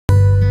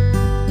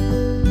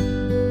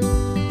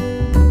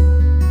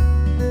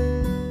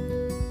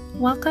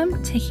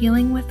Welcome to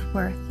Healing with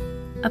Worth,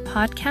 a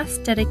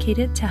podcast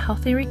dedicated to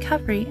healthy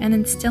recovery and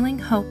instilling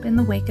hope in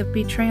the wake of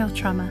betrayal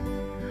trauma.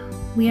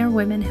 We are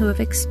women who have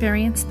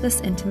experienced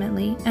this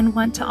intimately and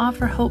want to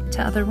offer hope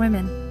to other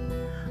women.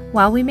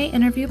 While we may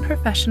interview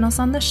professionals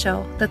on the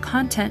show, the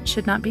content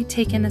should not be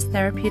taken as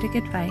therapeutic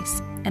advice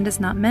and is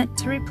not meant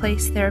to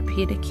replace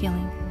therapeutic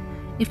healing.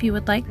 If you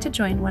would like to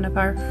join one of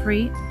our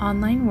free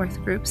online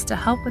Worth groups to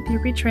help with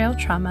your betrayal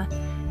trauma,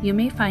 you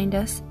may find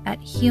us at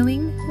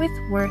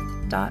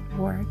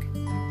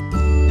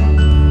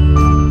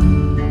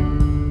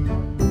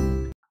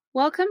healingwithworth.org.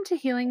 Welcome to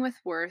Healing with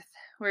Worth.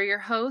 We're your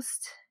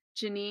hosts,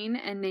 Janine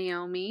and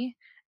Naomi,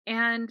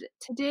 and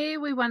today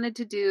we wanted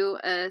to do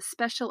a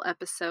special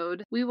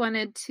episode. We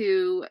wanted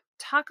to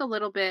talk a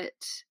little bit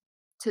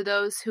to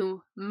those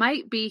who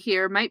might be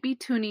here, might be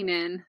tuning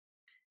in,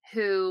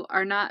 who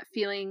are not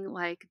feeling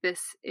like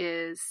this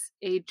is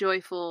a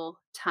joyful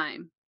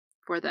time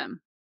for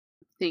them.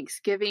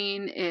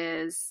 Thanksgiving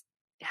is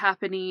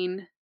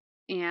happening,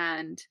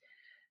 and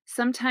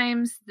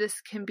sometimes this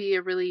can be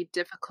a really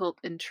difficult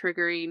and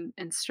triggering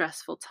and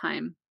stressful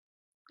time.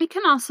 It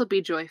can also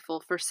be joyful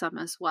for some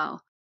as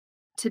well.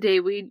 Today,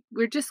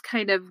 we're just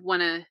kind of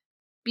want to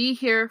be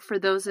here for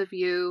those of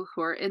you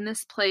who are in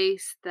this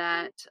place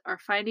that are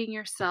finding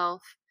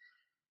yourself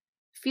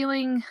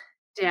feeling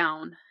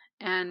down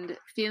and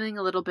feeling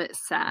a little bit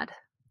sad.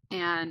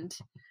 And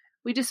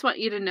we just want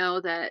you to know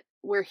that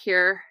we're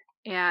here,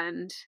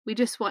 and we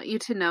just want you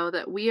to know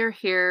that we are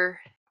here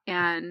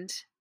and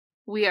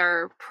we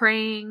are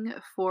praying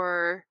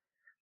for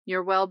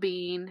your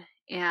well-being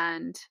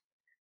and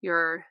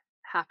your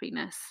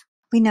happiness.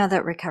 We know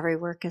that recovery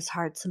work is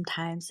hard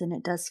sometimes and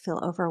it does feel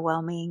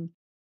overwhelming.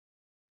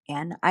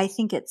 And I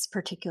think it's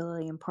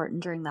particularly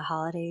important during the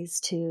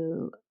holidays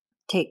to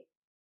take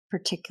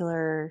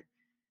particular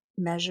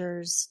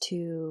measures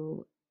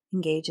to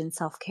engage in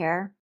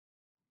self-care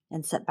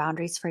and set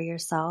boundaries for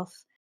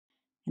yourself.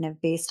 And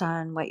if based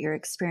on what your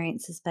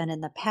experience has been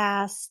in the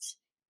past,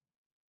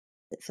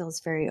 it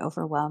feels very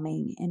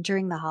overwhelming. And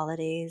during the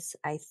holidays,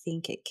 I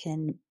think it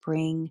can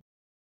bring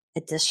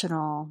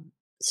additional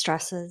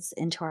stresses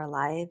into our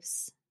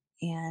lives.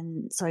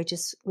 And so I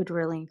just would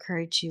really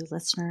encourage you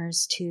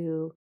listeners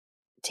to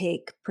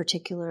take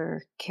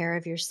particular care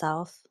of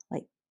yourself,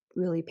 like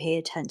really pay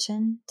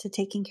attention to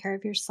taking care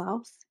of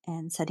yourself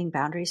and setting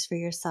boundaries for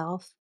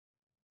yourself,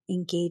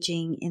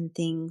 engaging in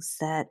things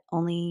that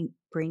only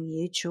bring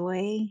you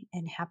joy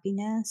and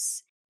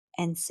happiness,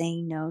 and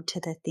saying no to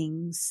the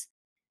things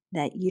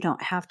that you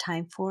don't have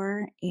time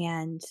for,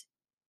 and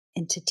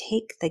to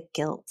take the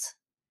guilt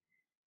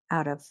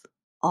out of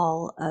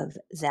all of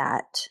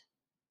that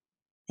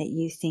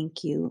you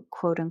think you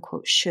quote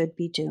unquote should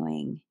be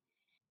doing,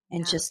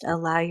 and just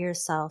allow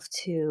yourself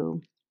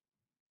to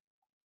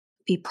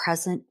be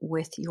present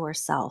with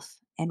yourself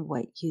and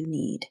what you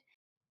need.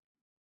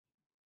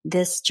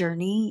 This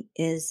journey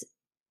is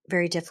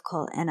very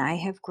difficult, and I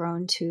have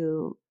grown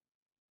to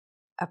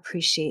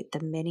appreciate the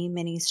many,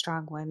 many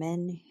strong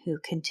women who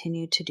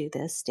continue to do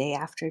this day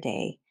after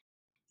day,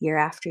 year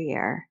after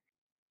year.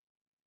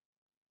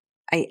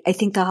 I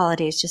think the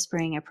holidays just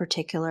bring a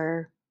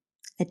particular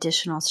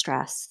additional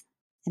stress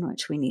in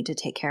which we need to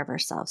take care of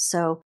ourselves.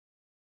 So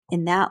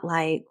in that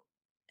light,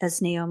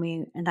 as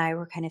Naomi and I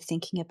were kind of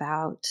thinking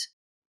about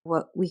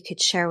what we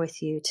could share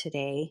with you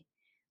today,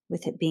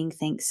 with it being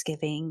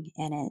Thanksgiving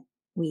and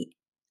we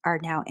are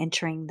now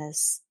entering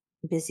this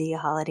busy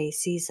holiday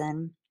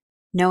season,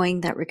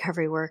 knowing that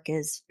recovery work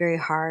is very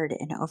hard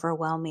and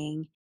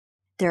overwhelming,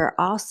 there are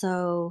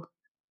also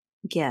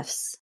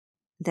gifts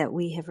that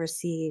we have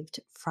received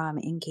from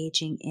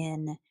engaging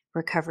in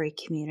recovery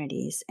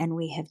communities. And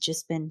we have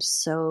just been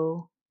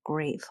so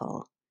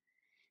grateful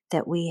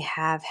that we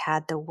have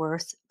had the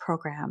Worth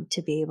program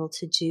to be able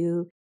to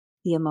do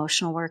the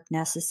emotional work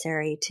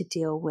necessary to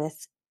deal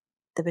with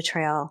the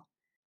betrayal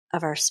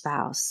of our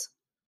spouse.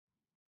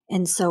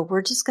 And so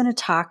we're just going to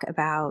talk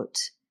about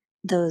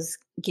those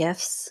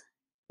gifts,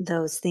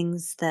 those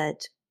things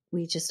that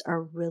we just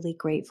are really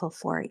grateful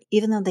for,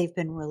 even though they've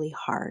been really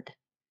hard.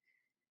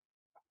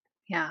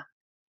 Yeah.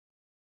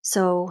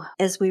 So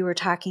as we were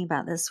talking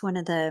about this, one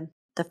of the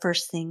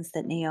first things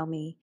that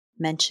Naomi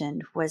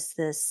mentioned was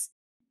this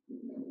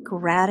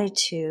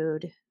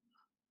gratitude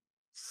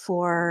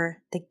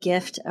for the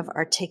gift of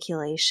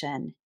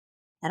articulation.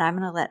 And I'm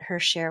going to let her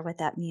share what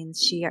that means.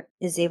 She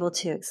is able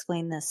to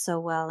explain this so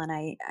well. And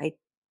I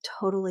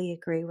totally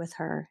agree with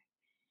her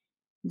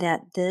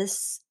that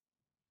this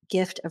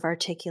gift of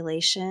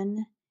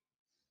articulation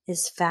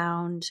is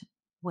found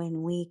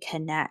when we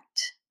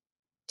connect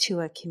to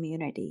a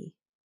community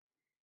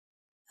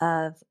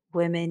of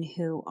women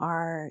who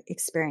are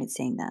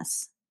experiencing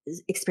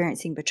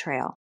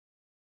betrayal.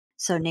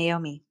 So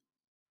Naomi.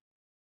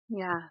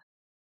 Yeah.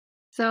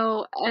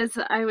 So as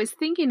I was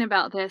thinking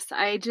about this,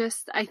 I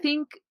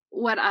think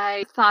what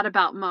I thought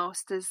about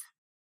most is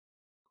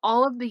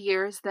all of the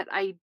years that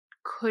I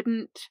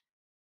couldn't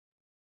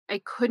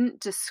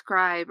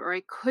describe, or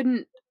I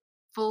couldn't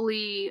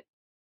fully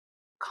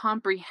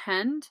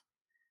comprehend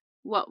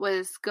what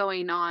was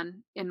going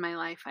on in my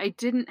life. I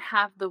didn't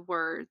have the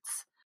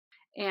words.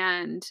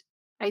 And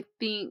I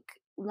think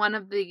one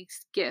of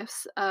these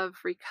gifts of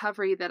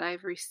recovery that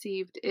I've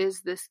received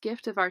is this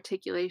gift of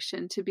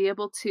articulation, to be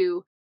able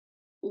to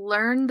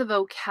learn the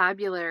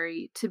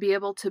vocabulary, to be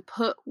able to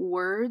put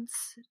words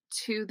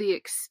to the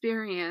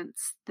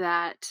experience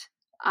that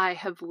I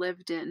have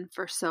lived in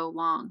for so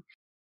long.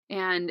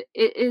 And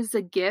it is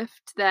a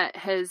gift that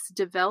has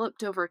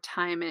developed over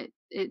time.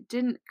 It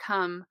didn't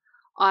come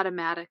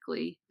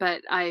automatically,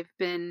 but I've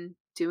been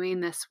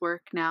doing this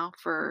work now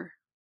for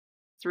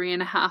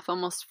 3.5,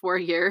 almost 4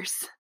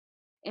 years.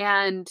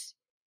 And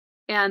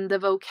the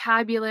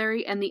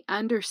vocabulary and the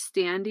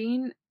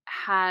understanding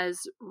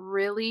has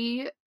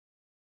really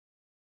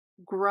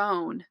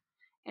grown.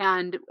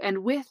 And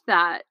with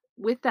that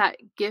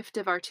gift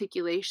of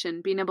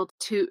articulation, being able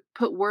to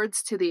put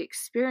words to the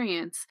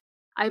experience,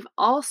 I've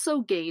also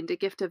gained a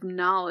gift of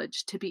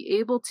knowledge to be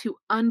able to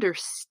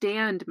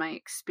understand my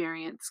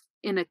experience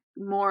in a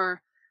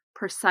more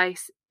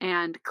precise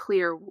and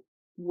clear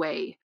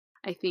way.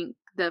 I think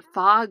the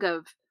fog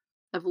of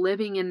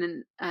living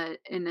in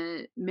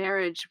a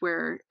marriage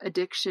where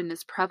addiction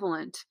is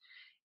prevalent,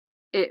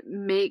 it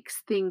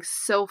makes things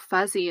so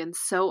fuzzy and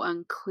so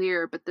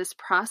unclear. But this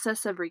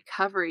process of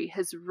recovery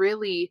has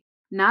really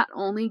not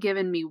only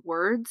given me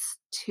words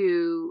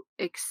to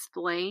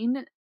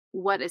explain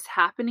what is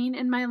happening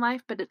in my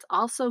life, but it's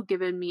also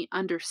given me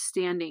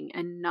understanding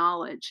and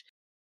knowledge,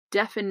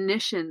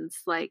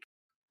 definitions, like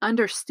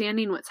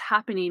understanding what's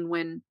happening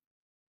when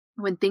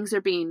things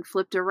are being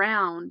flipped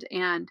around,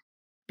 and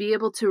be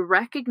able to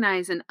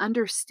recognize and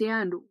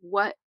understand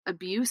what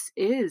abuse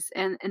is,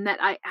 and that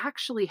I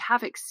actually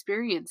have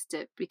experienced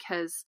it,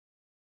 because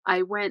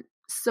I went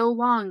so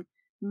long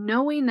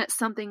knowing that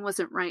something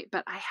wasn't right,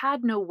 but I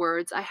had no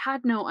words, I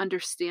had no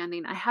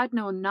understanding, I had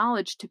no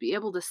knowledge to be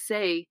able to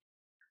say,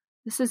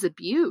 this is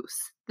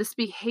abuse. This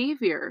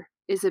behavior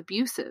is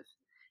abusive,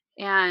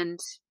 and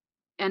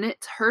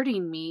it's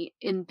hurting me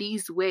in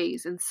these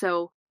ways. And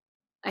so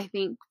I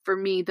think for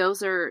me,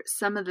 those are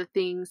some of the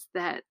things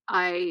that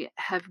I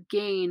have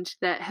gained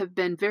that have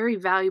been very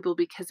valuable,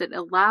 because it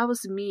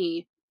allows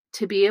me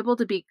to be able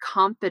to be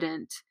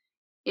confident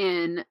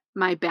in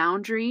my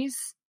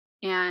boundaries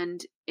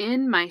and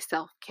in my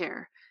self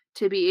care,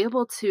 to be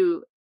able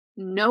to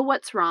know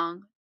what's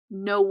wrong,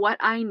 know what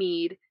I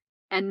need,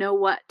 and know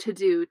what to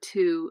do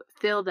to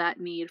fill that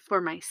need for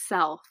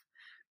myself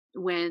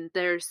when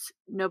there's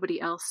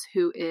nobody else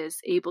who is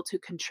able to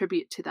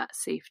contribute to that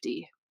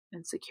safety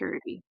and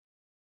security.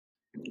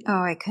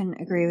 Oh, I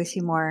couldn't agree with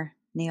you more,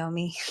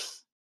 Naomi.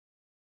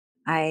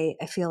 I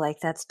feel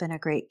like that's been a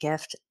great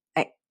gift.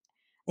 I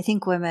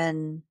think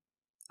women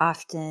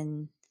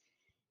often,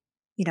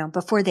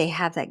 before they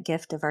have that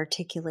gift of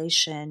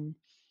articulation,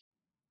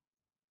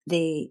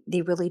 they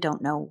really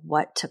don't know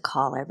what to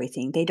call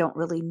everything. They don't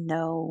really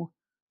know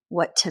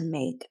what to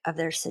make of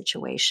their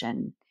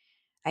situation.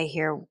 I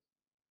hear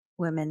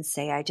women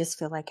say, "I just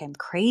feel like I'm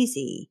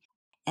crazy."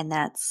 And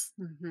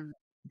Mhm.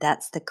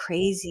 that's the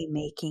crazy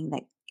making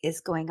that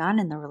is going on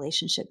in the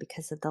relationship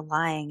because of the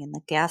lying and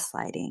the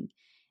gaslighting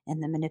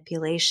and the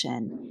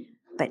manipulation.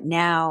 But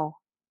now,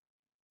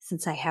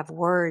 since I have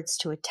words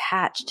to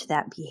attach to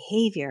that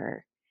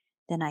behavior,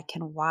 then I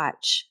can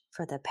watch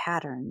for the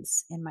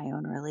patterns in my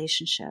own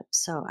relationship.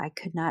 So I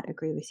could not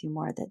agree with you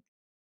more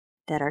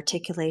that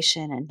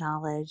articulation and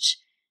knowledge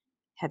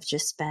have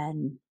just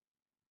been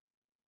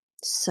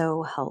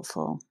so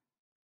helpful.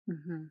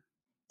 Mhm.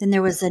 Then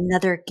there was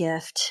another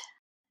gift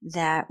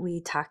that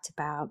we talked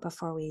about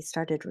before we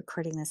started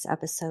recording this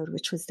episode,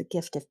 which was the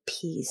gift of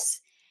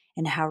peace,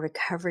 and how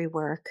recovery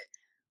work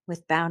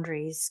with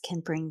boundaries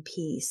can bring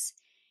peace.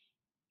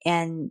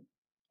 And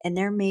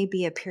there may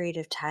be a period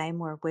of time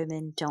where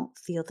women don't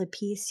feel the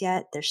peace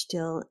yet. They're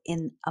still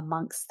in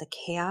amongst the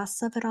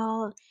chaos of it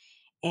all.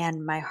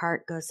 And my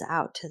heart goes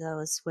out to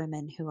those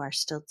women who are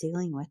still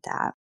dealing with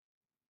that.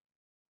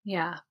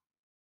 Yeah.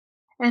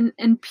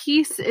 And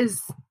peace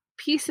is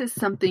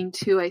something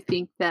too, I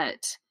think,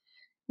 that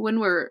when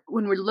we're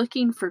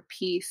looking for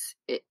peace,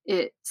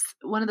 it's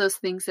one of those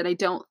things that I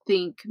don't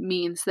think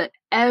means that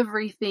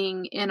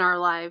everything in our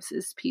lives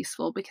is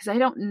peaceful, because I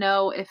don't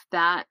know if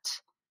that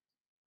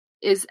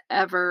is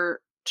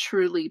ever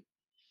truly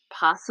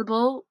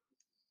possible,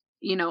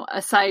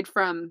 aside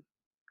from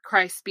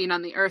Christ being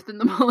on the earth in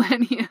the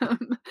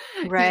millennium.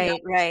 you know,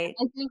 Right, right.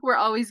 I think we're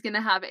always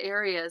gonna have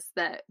areas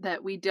that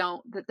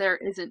there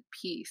isn't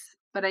peace,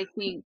 but I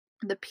think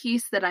the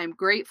peace that I'm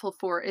grateful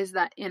for is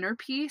that inner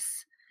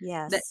peace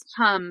that Yes.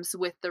 comes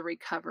with the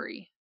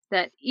recovery.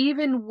 That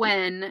even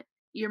when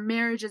your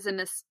marriage is in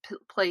this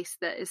place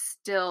that is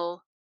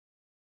still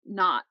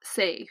not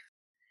safe,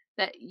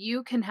 that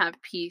you can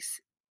have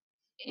peace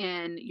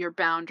in your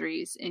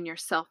boundaries, in your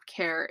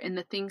self-care, in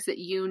the things that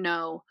you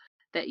know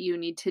that you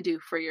need to do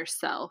for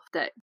yourself,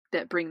 that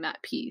bring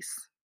that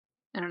peace.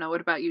 I don't know,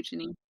 what about you,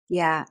 Janine?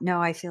 Yeah,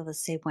 no, I feel the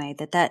same way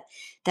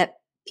that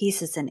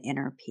peace is an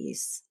inner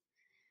peace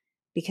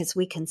because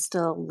we can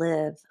still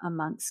live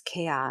amongst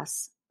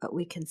chaos, but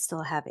we can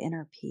still have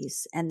inner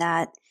peace. And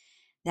that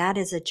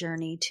is a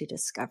journey to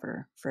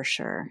discover for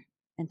sure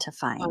and to Oh,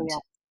 find. yeah.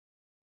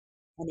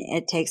 And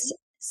it takes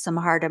some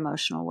hard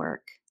emotional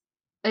work.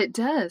 It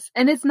does,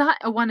 and it's not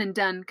a one and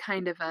done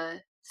kind of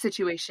a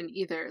situation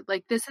either.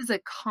 Like, this is a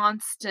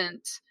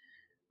constant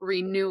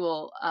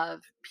renewal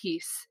of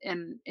peace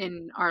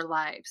in our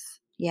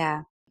lives.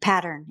 Yeah.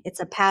 Pattern. It's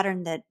a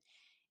pattern that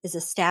is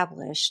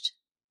established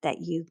that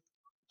you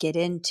get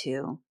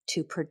into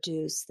to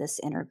produce this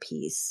inner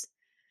peace.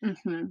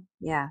 Mhm.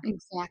 Yeah.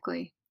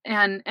 Exactly.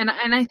 And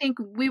I think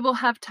we will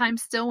have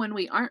times still when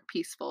we aren't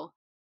peaceful.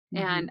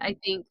 And Hmm. I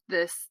think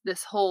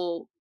this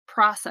whole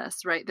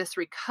process, right, this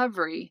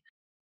recovery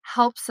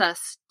helps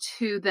us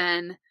to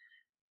then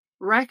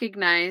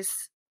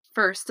recognize,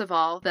 first of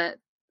all, that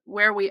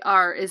where we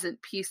are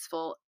isn't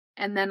peaceful,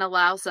 and then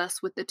allows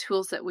us, with the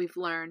tools that we've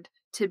learned,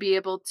 to be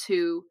able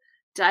to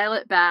dial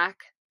it back,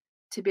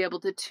 to be able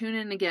to tune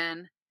in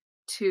again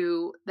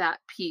to that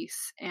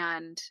peace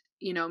and,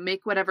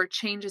 make whatever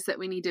changes that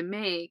we need to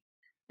make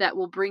that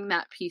will bring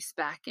that peace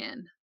back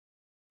in.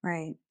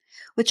 Right.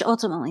 Which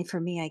ultimately for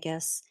me, I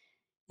guess,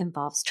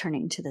 involves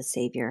turning to the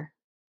Savior.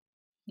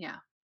 Yeah.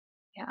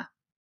 Yeah.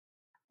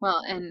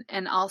 Well,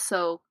 and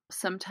also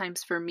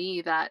sometimes for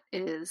me that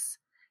is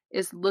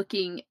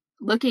looking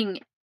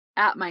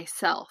at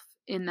myself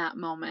in that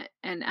moment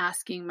and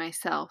asking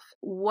myself,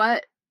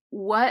 what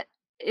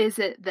is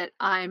it that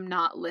I'm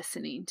not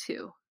listening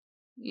to?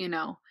 You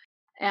know?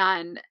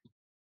 And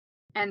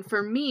and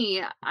for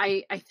me,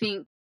 I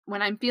think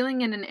when I'm feeling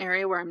in an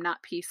area where I'm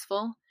not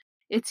peaceful,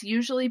 it's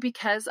usually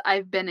because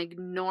I've been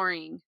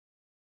ignoring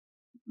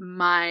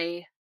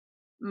my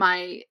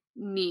my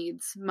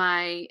needs,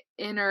 my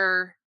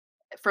inner,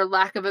 for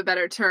lack of a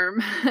better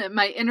term,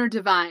 my inner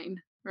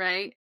divine,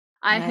 right?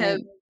 I have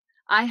Right.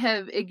 I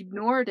have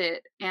ignored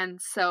it,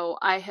 and so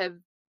I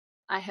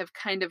have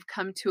kind of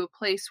come to a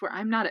place where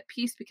I'm not at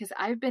peace because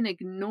I've been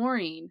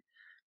ignoring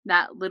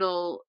that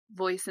little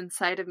voice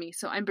inside of me.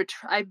 So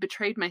I've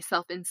betrayed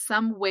myself in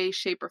some way,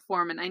 shape, or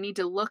form, and I need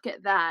to look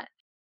at that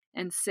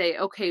and say,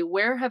 okay,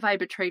 where have I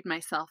betrayed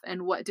myself,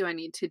 and what do I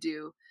need to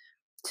do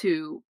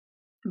to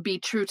be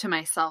true to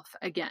myself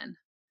again?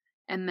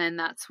 And then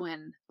that's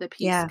when the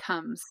peace Yeah.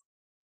 comes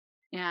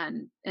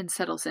and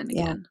settles in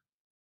Yeah. again.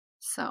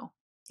 So,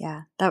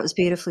 Yeah. That was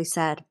beautifully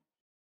said.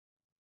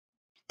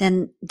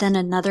 Then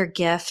another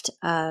gift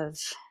of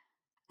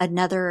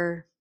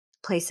another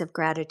place of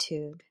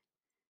gratitude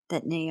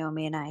that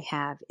Naomi and I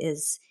have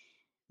is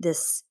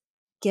this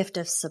gift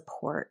of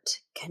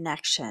support,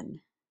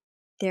 connection.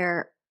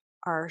 There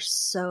are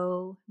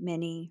so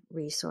many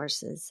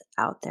resources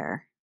out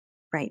there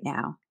right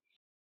now.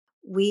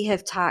 We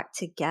have talked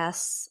to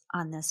guests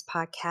on this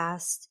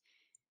podcast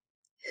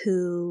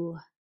who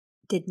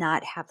did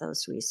not have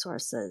those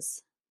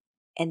resources,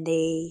 and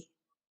they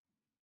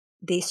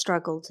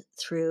struggled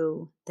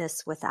through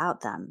this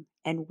without them.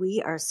 And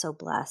we are so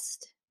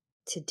blessed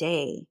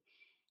today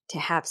to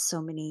have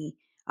so many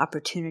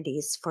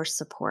opportunities for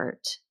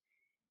support,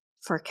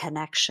 for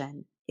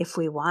connection, if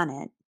we want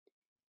it.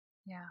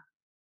 yeah.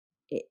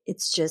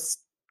 It's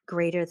just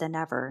greater than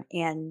ever.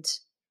 And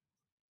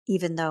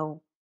even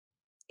though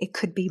it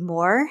could be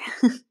more,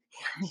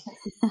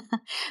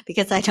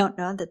 because I don't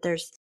know that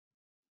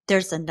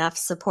there's enough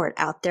support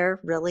out there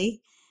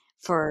really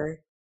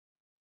for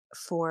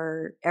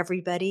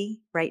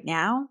everybody right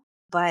now,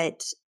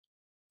 but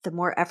the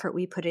more effort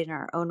we put in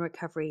our own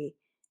recovery,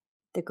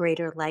 the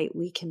greater light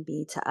we can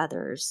be to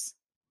others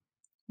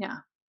Yeah.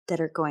 that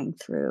are going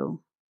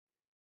through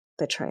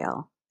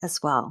betrayal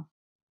as well.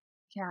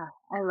 Yeah.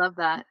 I love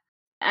that.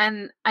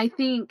 And I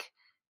think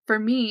for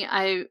me,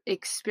 I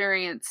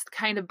experienced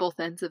kind of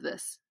both ends of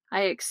this.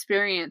 I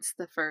experienced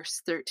the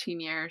first 13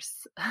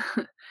 years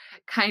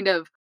kind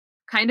of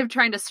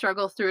trying to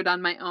struggle through it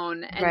on my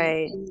own,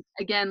 Right. and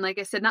again, like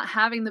I said, not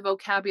having the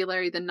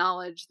vocabulary, the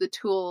knowledge, the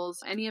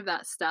tools, any of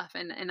that stuff,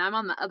 and I'm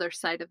on the other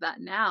side of that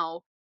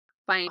now,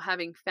 by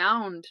having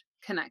found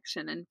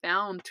connection and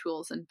found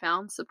tools and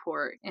found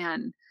support,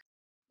 and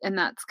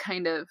that's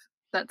kind of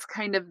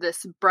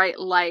this bright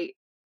light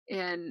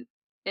in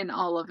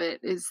all of it,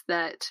 is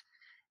that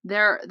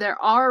there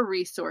are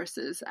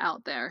resources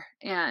out there,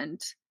 and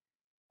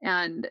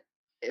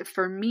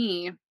for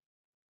me,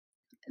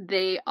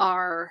 they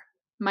are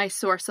my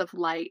source of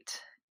light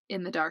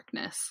in the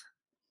darkness,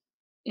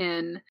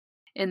 in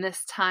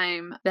this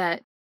time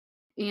that,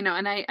 and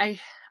I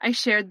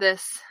shared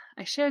this,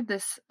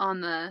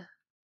 on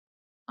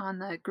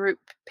the group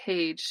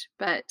page,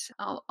 but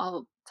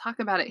I'll talk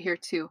about it here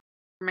too.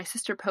 My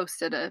sister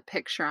posted a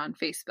picture on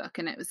Facebook,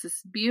 and it was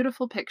this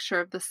beautiful picture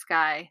of the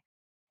sky,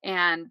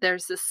 and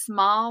there's this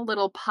small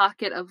little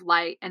pocket of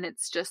light, and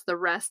it's just, the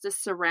rest is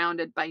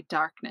surrounded by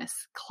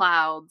darkness,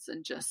 clouds,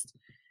 and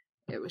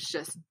it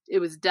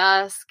was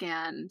dusk.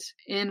 And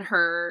in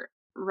her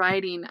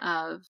writing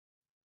of,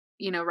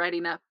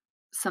 writing up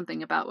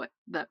something about what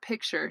that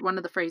picture, one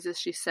of the phrases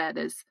she said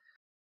is,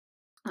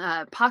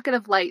 pocket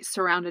of light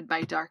surrounded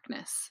by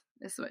darkness,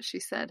 is what she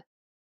said.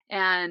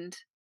 And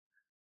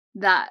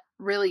that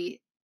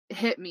really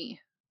hit me,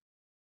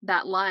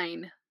 that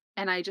line,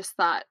 and I just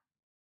thought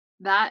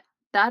that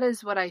that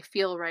is what I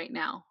feel right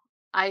now.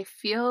 I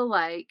feel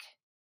like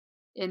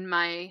in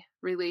my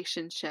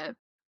relationship,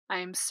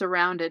 I'm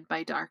surrounded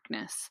by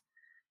darkness.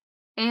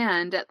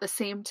 And at the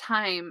same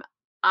time,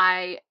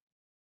 I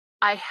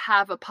I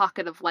have a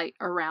pocket of light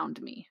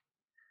around me.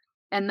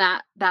 And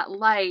that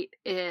light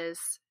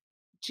is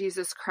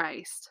Jesus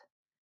Christ.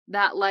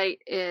 That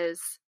light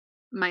is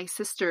my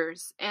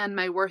sisters and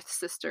my Worth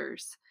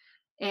sisters.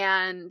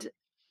 And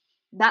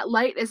that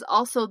light is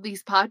also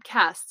these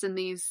podcasts and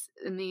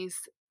these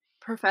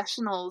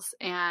professionals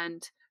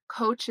and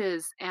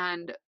coaches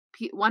and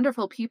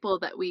wonderful people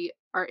that we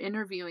are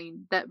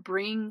interviewing that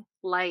bring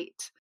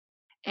light,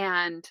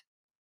 and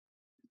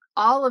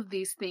all of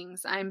these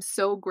things I'm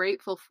so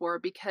grateful for,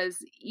 because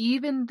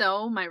even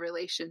though my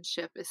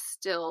relationship is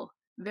still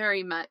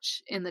very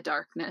much in the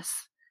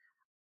darkness,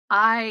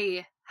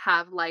 I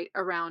have light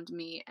around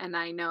me, and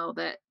I know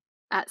that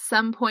at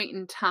some point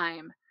in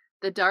time,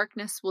 the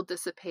darkness will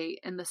dissipate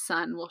and the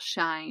sun will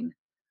shine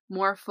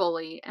more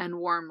fully and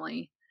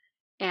warmly,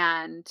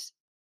 and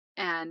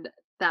and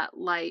that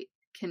light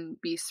can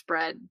be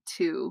spread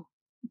to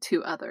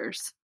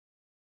others.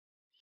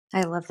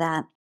 I love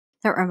that.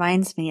 That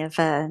reminds me of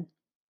a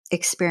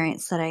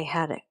experience that I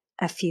had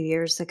a few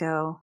years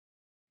ago.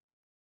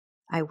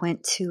 I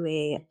went to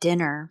a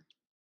dinner.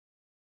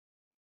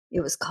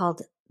 It was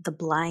called the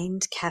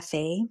Blind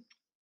Cafe,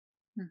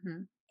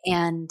 Mhm.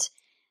 and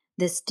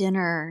this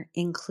dinner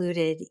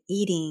included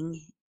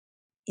eating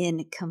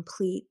in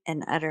complete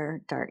and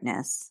utter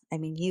darkness. I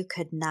mean, you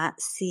could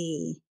not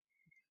see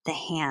the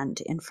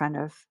hand in front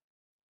of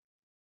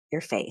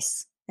your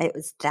face. It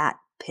was that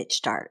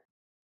pitch dark.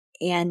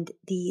 And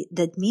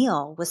the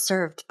meal was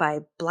served by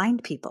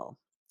blind people.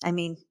 I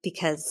mean,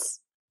 because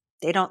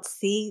they don't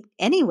see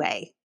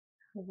anyway.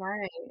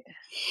 Right.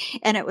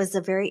 And it was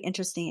a very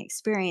interesting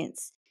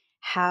experience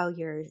how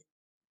your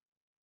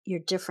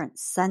different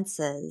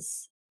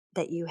senses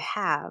that you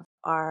have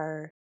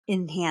are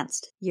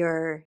enhanced.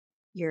 Your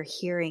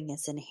hearing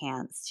is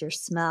enhanced, your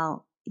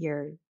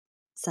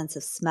sense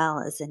of smell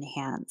is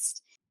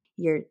enhanced.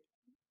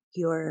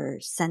 Your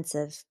sense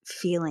of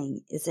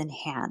feeling is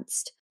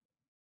enhanced.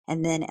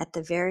 And then at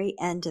the very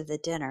end of the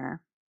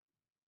dinner,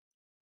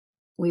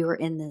 we were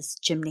in this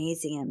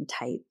gymnasium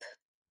type.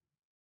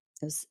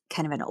 It was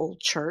kind of an old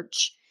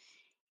church.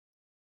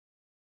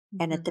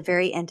 And at Mhm. the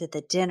very end of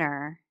the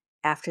dinner,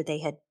 after they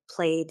had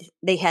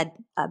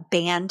a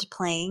band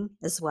playing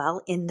as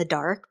well in the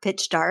dark,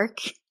 pitch dark.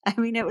 I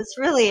mean, it was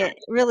really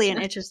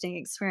an interesting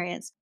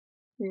experience.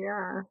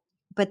 Yeah.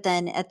 But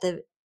then at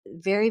the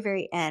very,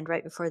 very end,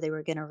 right before they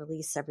were going to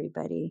release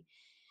everybody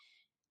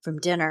from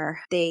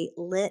dinner, they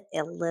lit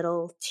a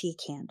little tea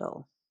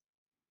candle,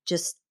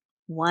 just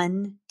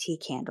one tea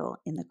candle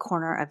in the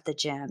corner of the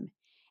gym.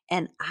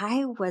 And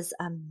I was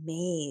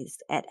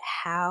amazed at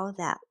how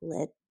that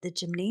lit the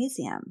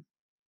gymnasium.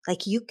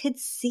 Like you could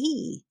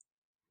see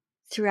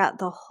throughout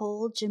the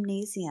whole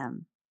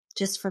gymnasium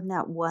just from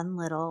that one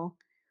little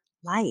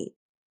light.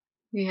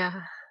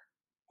 Yeah.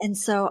 And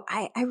so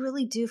I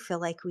really do feel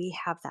like we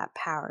have that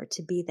power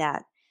to be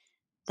that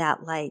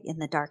light in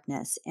the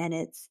darkness. And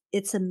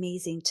it's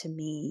amazing to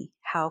me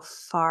how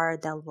far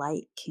the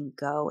light can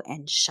go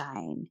and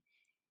shine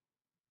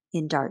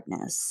in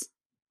darkness.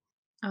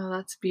 Oh,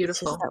 that's It's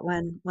just beautiful. that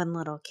one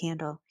little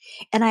candle.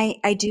 And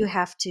I do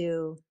have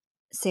to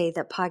say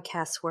that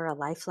podcasts were a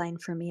lifeline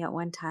for me at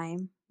one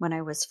time when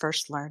I was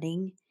first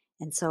learning,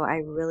 and so I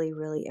really,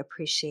 really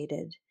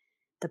appreciated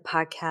the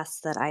podcasts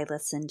that I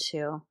listened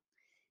to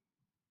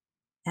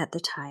at the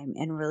time,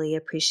 and really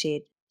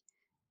appreciate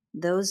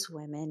those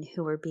women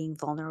who were being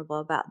vulnerable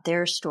about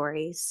their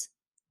stories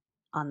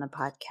on the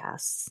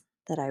podcasts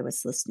that I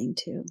was listening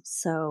to.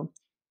 So,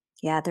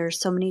 yeah, there are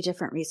so many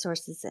different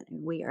resources, and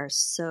we are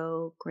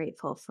so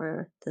grateful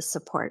for the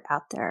support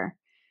out there.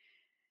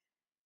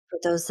 For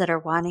those that are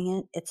wanting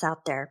it, it's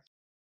out there.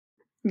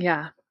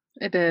 Yeah,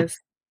 it is.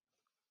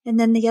 And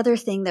then the other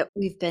thing that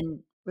we've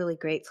been really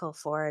grateful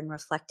for and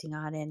reflecting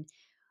on, and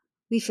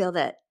we feel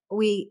that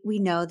we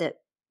know that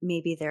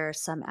maybe there are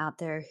some out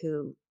there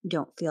who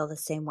don't feel the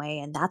same way,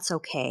 and that's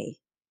okay.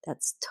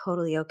 That's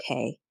totally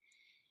okay.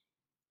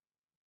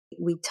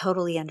 We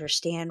totally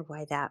understand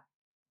why that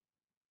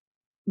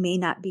may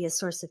not be a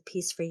source of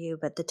peace for you,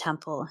 but the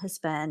temple has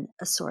been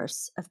a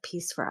source of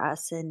peace for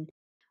us. And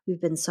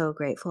we've been so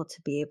grateful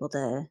to be able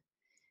to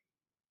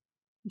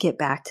get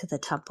back to the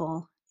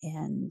temple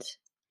and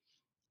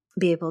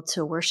be able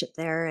to worship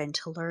there and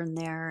to learn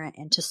there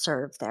and to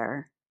serve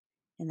there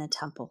in the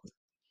temple.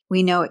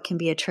 We know it can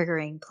be a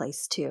triggering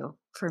place too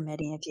for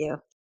many of you.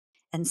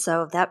 And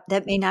so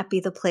that may not be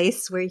the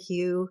place where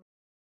you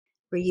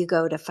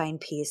go to find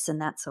peace, and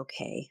that's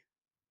okay.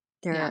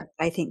 Yeah.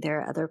 I think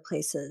there are other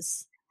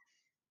places.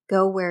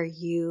 Go where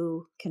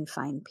you can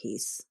find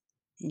peace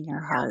in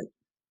your Yeah. heart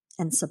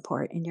and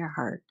support in your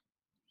heart.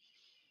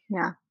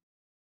 Yeah.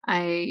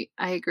 I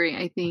agree.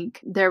 I think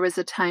there was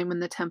a time when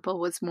the temple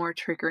was more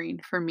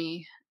triggering for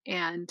me,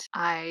 and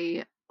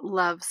I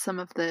love some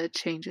of the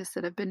changes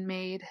that have been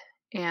made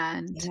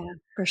And Yeah,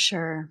 for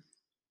sure.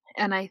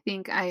 I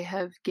think I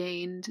have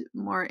gained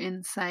more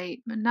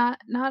insight, but not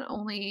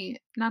only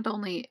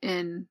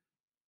in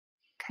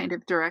kind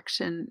of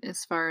direction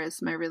as far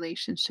as my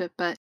relationship,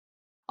 but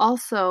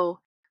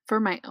also for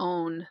my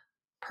own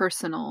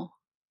personal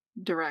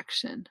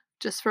direction,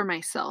 just for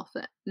myself.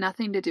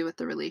 Nothing to do with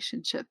the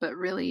relationship, but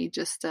really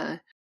just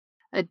a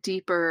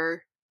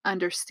deeper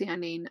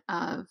understanding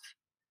of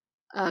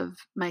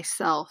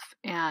myself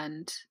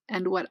and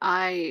what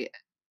I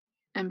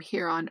am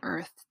here on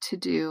earth to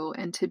do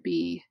and to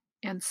be.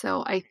 And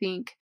so I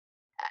think,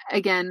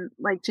 again,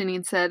 like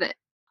Janine said,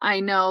 I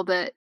know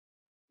that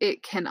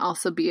it can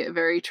also be a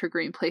very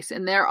triggering place,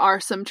 and there are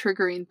some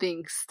triggering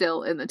things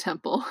still in the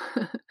temple.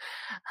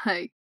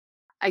 Like,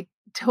 I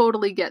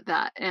totally get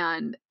that,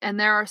 and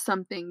there are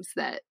some things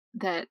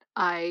that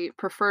I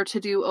prefer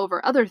to do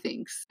over other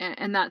things,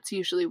 and that's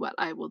usually what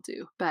I will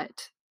do.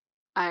 But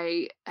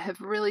I have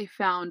really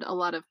found a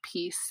lot of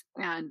peace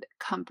and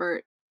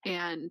comfort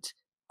and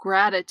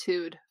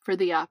gratitude for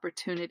the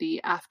opportunity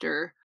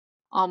after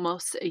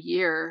almost a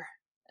year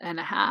and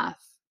a half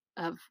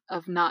of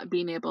not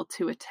being able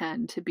to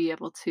attend, to be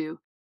able to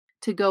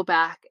go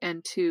back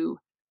and to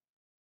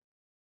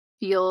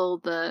feel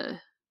the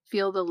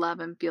love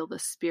and feel the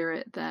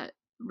spirit that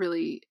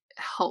really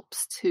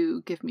helps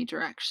to give me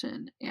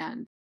direction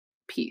and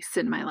peace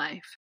in my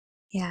life.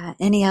 Yeah.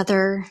 Any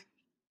other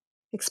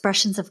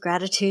expressions of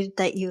gratitude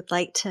that you'd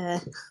like to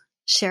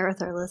share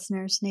with our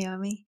listeners,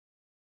 Naomi?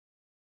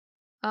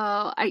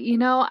 Oh,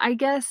 I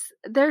guess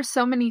there's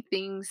so many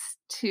things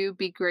to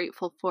be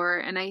grateful for,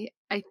 and I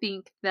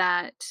think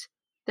that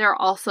there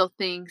are also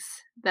things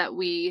that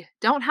we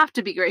don't have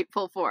to be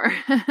grateful for.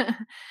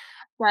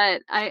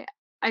 But I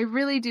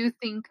really do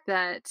think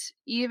that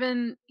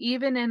even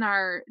in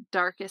our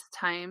darkest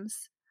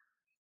times,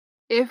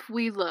 if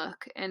we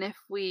look and if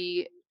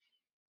we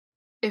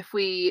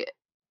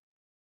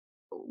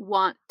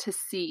want to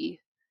see,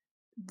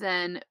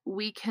 then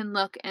we can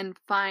look and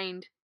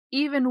find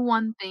even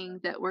one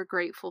thing that we're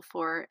grateful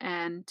for,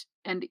 and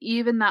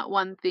even that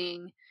one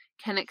thing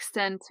can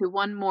extend to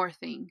one more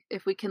thing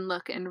if we can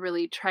look and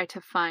really try to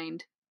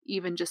find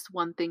even just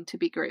one thing to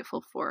be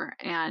grateful for.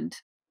 And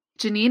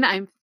Janine,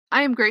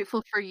 I am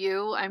grateful for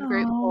you. I'm Oh,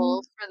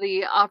 grateful for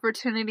the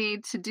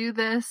opportunity to do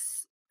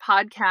this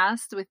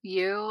podcast with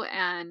you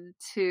and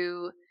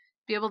to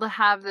be able to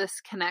have this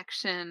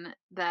connection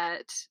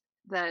that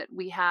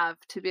we have,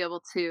 to be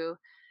able to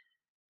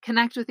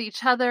connect with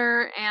each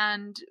other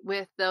and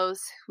with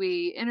those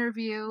we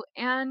interview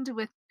and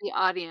with the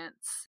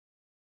audience.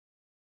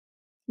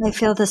 I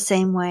feel the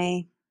same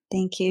way.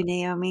 Thank you,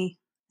 Naomi.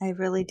 I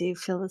really do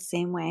feel the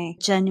same way.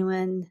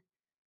 Genuine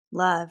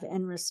love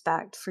and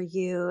respect for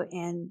you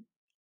and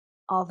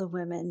all the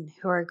women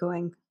who are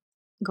going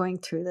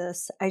through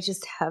this. I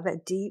just have a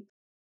deep,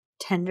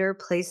 tender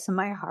place in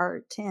my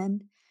heart,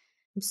 and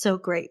I'm so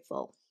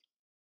grateful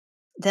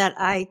that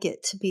I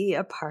get to be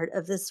a part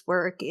of this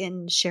work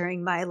in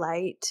sharing my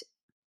light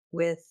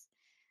with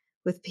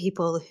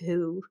people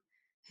who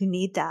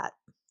need that,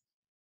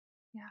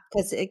 Yeah.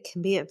 because it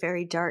can be a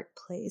very dark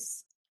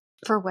place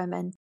for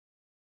women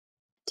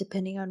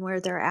depending on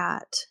where they're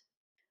at.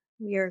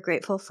 We are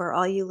grateful for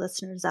all you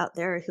listeners out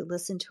there who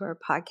listen to our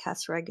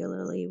podcast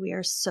regularly. We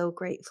are so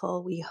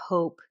grateful. We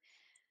hope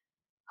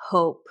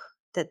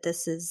that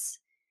this is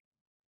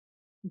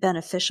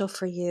beneficial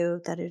for you,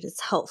 that it is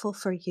helpful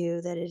for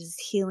you, that it is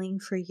healing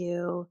for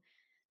you,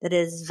 that it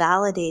is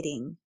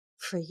validating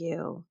for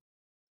you.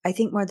 I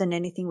think more than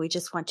anything, we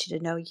just want you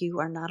to know you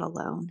are not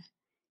alone.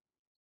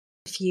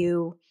 If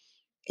you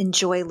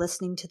enjoy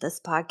listening to this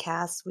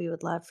podcast, we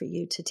would love for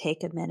you to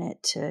take a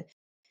minute to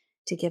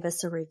give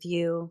us a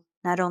review,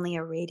 not only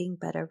a rating,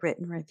 but a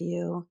written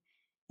review,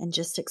 and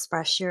just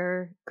express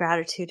your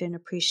gratitude and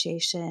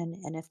appreciation.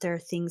 And if there are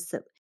things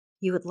that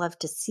you would love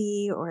to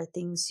see or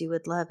things you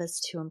would love us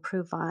to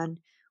improve on,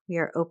 we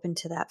are open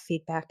to that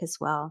feedback as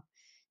well.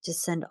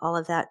 Just send all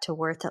of that to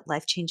Worth at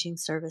Life Changing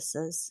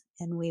Services,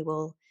 and we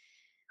will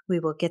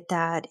get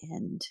that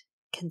and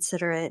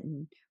consider it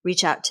and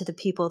reach out to the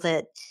people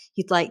that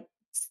you'd like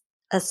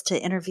us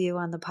to interview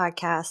on the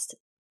podcast.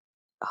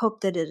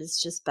 Hope that it is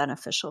just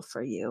beneficial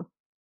for you.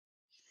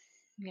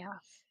 Yeah.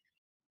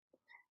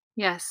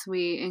 Yes,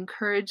 we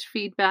encourage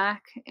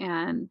feedback,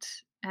 and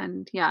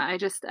yeah, I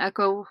just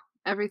echo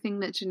everything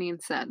that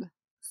Janine said.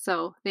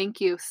 So thank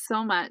you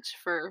so much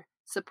for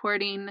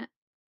supporting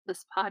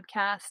this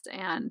podcast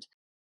and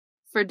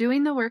for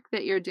doing the work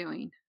that you're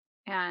doing.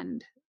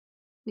 And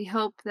we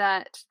hope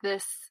that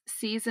this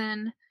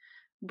season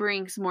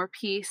brings more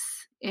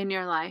peace in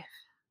your life.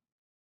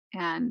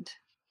 And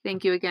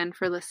thank you again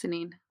for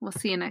listening. We'll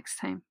see you next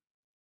time.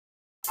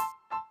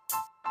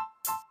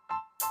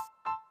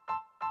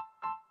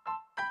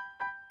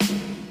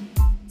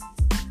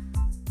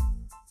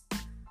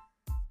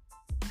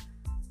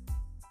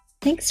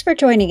 Thanks for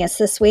joining us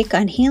this week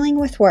on Healing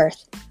with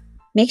Worth.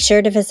 Make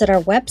sure to visit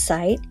our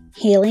website,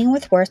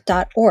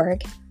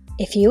 healingwithworth.org,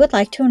 if you would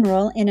like to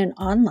enroll in an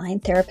online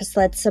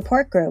therapist-led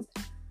support group.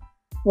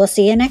 We'll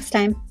see you next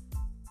time.